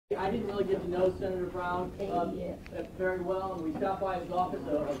I didn't really get to know Senator Brown very well, and we stopped by his office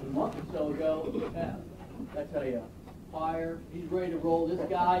a month or so ago. I tell you, fire, he's ready to roll. This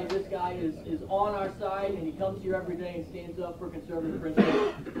guy is on our side, and he comes here every day and stands up for conservative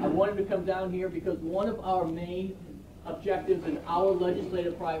principles. I wanted to come down here because one of our main objectives and our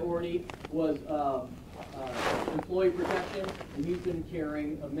legislative priority was employee protection, and he's been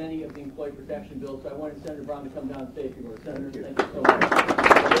carrying many of the employee protection bills. So I wanted Senator Brown to come down and say a few words. Senator, thank you so much.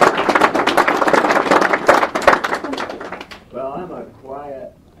 Well, I'm a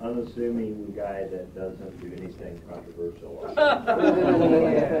quiet, unassuming guy that doesn't do anything controversial.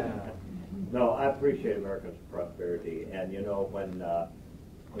 No, I appreciate Americans' prosperity, and you know when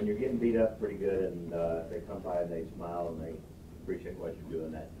you're getting beat up pretty good, and they come by and they smile and they appreciate what you're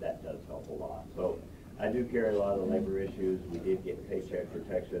doing, that does help a lot. So I do carry a lot of labor issues. We did get paycheck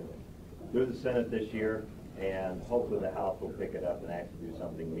protection through the Senate this year, and hopefully the House will pick it up and actually do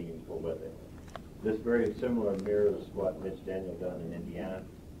something meaningful with it. This very similar mirrors what Mitch Daniel done in Indiana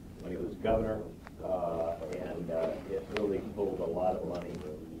when he was governor, and it really pulled a lot of money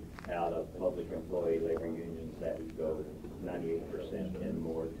out of public employee labor unions that would go 98% and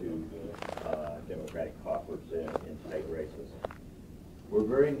more to Democratic coffers in state races. We're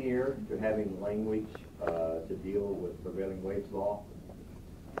very near to having language to deal with prevailing wage law.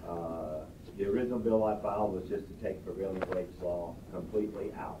 The original bill I filed was just to take prevailing wage law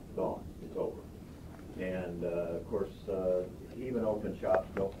completely out, gone, it's over. And of course, even open shops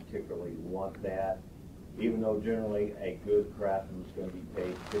don't particularly want that, even though generally a good craftsman is going to be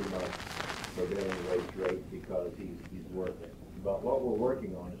paid pretty much prevailing wage rate because he's worth it. But what we're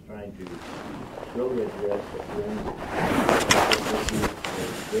working on is trying to really address the fringe issues.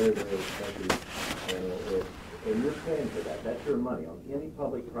 It's very, very expensive, and you're paying for that. That's your money on any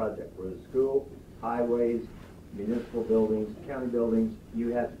public project, whether it's school, highways, municipal buildings, county buildings. You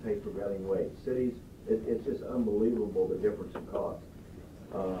have to pay prevailing wage. Cities, it's just unbelievable the difference in cost.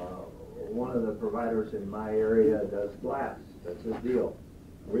 One of the providers in my area does glass. That's his deal.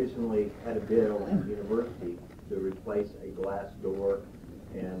 Recently had a bid on the university to replace a glass door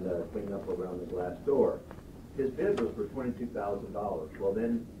and clean up around the glass door. His bid was for $22,000. Well,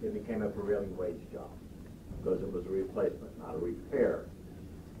 then it became a prevailing wage job because it was a replacement, not a repair.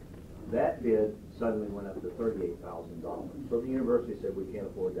 That bid suddenly went up to $38,000. So the university said, we can't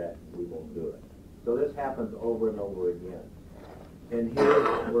afford that, we won't do it. So this happens over and over again. And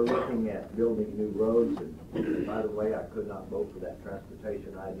here we're looking at building new roads. And by the way, I could not vote for that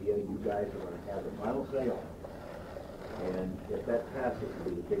transportation idea. You guys are going to have the final say on it. And if that passes,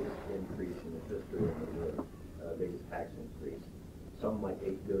 it'll be the biggest increase in the history of the biggest tax increase, something like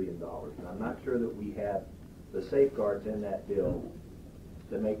 $8 billion. And I'm not sure that we have the safeguards in that bill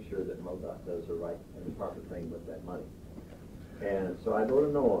to make sure that MoDOT does the right and the proper thing with that money. And so I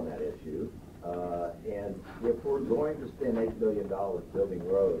voted no on that issue. And if we're going to spend $8 billion building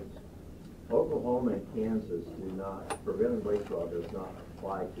roads, Oklahoma and Kansas do not, prevailing wage law does not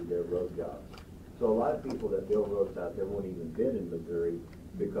apply to their road jobs. So a lot of people that build roads out there won't even bid in Missouri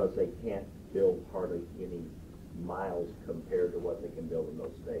because they can't build hardly any miles compared to what they can build in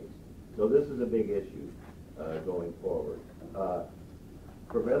those states. So this is a big issue going forward.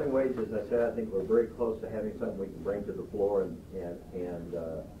 Prevailing wage, as I said, I think we're very close to having something we can bring to the floor and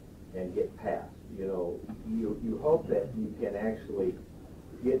get passed. You know, you hope that you can actually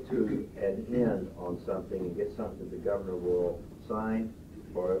get to an end on something and get something the governor will sign,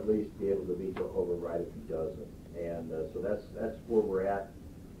 or at least be able to veto override if he doesn't. And so that's where we're at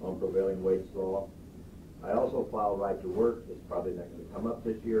on prevailing wage law. I also filed right to work. It's probably not going to come up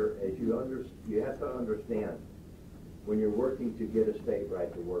this year. As you have to understand, when you're working to get a state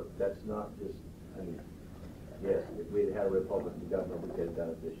right to work, that's not just, I mean, yes, if we had had a Republican governor, we could have done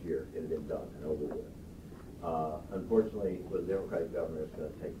it this year. It had been done and over with. Unfortunately, with a Democratic governor, it's going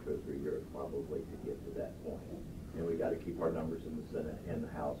to take 2 or 3 years probably to get to that point. And we got to keep our numbers in the Senate and the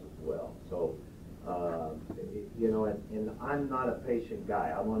House as well. So, you know, and I'm not a patient guy.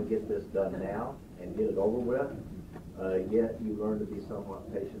 I want to get this done now and get it over with. Yet you learn to be somewhat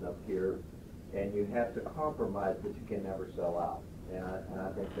patient up here, and you have to compromise, but you can never sell out. And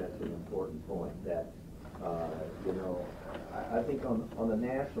I think that's an important point. That you know, I think on the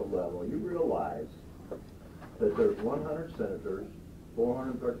national level, you realize that there's 100 senators,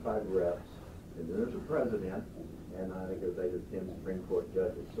 435 reps, and then there's a president, and I think there's 8 or 10 Supreme Court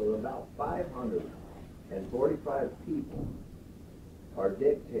judges. So about 545 people are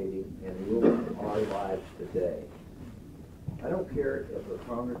dictating and ruling our lives today. I don't care if a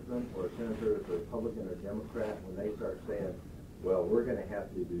congressman or a senator is a Republican or Democrat, when they start saying, well, we're going to have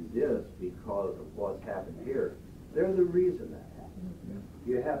to do this because of what's happened here, they're the reason that happened.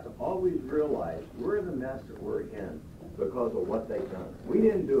 You have to always realize we're in the mess that we're in because of what they've done. We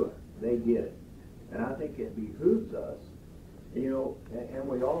didn't do it. They did it. And I think it behooves us, you know, and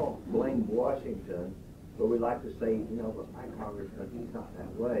we all blame Washington, but we like to say, you know, but my congressman, he's not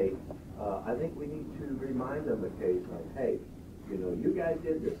that way. I think we need to remind them occasionally, hey, you know, you guys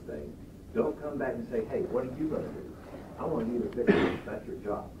did this thing. Don't come back and say, hey, what are you going to do? I want you to fix it. That's your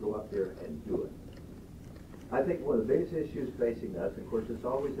job. Go up there and do it. I think one of the biggest issues facing us, of course, it's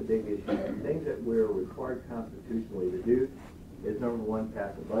always a big issue, things that we're required constitutionally to do is, number one,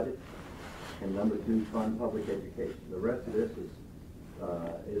 pass a budget, and number two, fund public education. The rest of this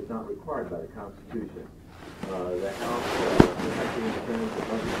is not required by the Constitution. The House, actually, in terms of the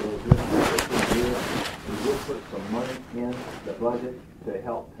budget bill, we will put some money in the budget to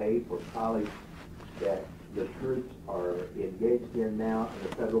help pay for college that the troops are engaged in now, and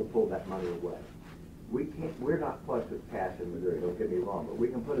the federal pulled that money away. We're not flush with cash in Missouri, don't get me wrong, but we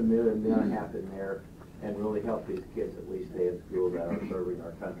can put $1.5 million in there and really help these kids at least stay in school that are serving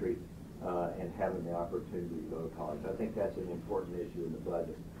our country and having the opportunity to go to college. I think that's an important issue in the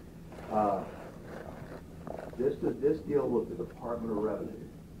budget. This deal with the Department of Revenue,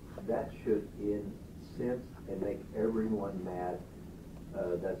 that should incense and make everyone mad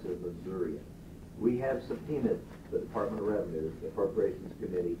that's a Missourian. We have subpoenaed the Department of Revenue, the Appropriations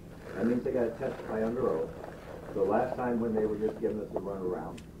Committee. That means they got to testify under oath. The last time when they were just giving us a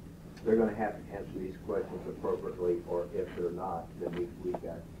runaround, they're going to have to answer these questions appropriately, or if they're not, then we've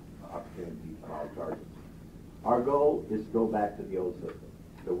got opportunity to file charges. Our goal is to go back to the old system,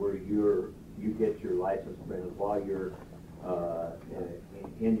 so where you get your license printed while you're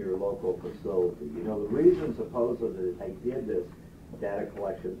in your local facility. You know, the reason supposedly they did this data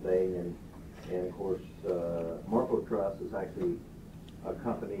collection thing, and of course, Morpho Trust is actually a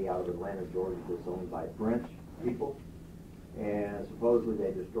company out of Atlanta, Georgia, that's owned by French people, and supposedly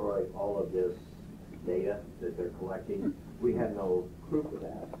they destroy all of this data that they're collecting. We have no proof of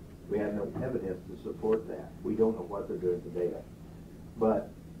that. We have no evidence to support that. We don't know what they're doing to data. But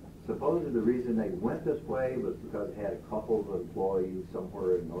supposedly the reason they went this way was because they had a couple of employees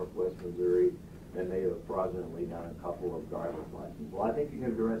somewhere in northwest Missouri, and they have fraudulently done a couple of driver's licenses. Well, I think you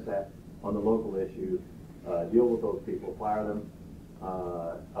can address that on the local issue, deal with those people, fire them.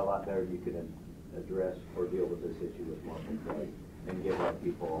 A lot better you can address or deal with this issue with more control and give our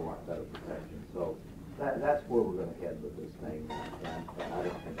people a lot better protection. So that's where we're going to head with this thing, and I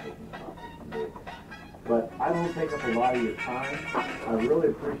don't think they can stop us from doing it. But I won't take up a lot of your time. I really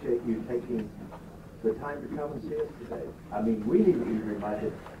appreciate you taking the time to come and see us today. I mean, we need to be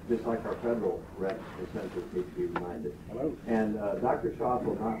reminded, just like our federal reps and senators need to be reminded. Hello. And Dr. Shaw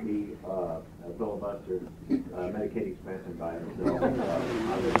will not be a filibuster Medicaid expansion by himself.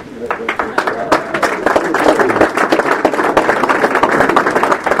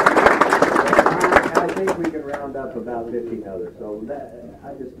 I think we can round up about 15 others. So that,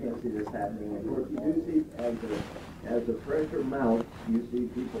 I just can't see this happening. Of course, you do see, as the pressure mounts, you see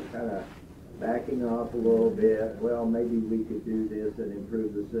people kind of backing off a little bit. Well, maybe we could do this and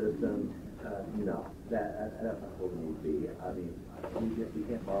improve the system. No, that's not what we need to be. I mean, you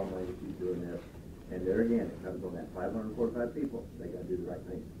can't borrow money to keep doing this. And there again, it comes on that 545 people. They got to do the right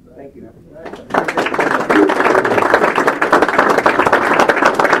thing. Thank you.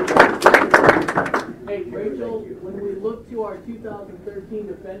 Hey, Rachel, when we look to our 2013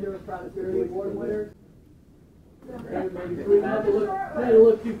 Defender of Prosperity Award winner, maybe we had to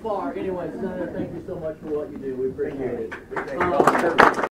look too far. Anyway, Senator, thank you so much for what you do. We appreciate it.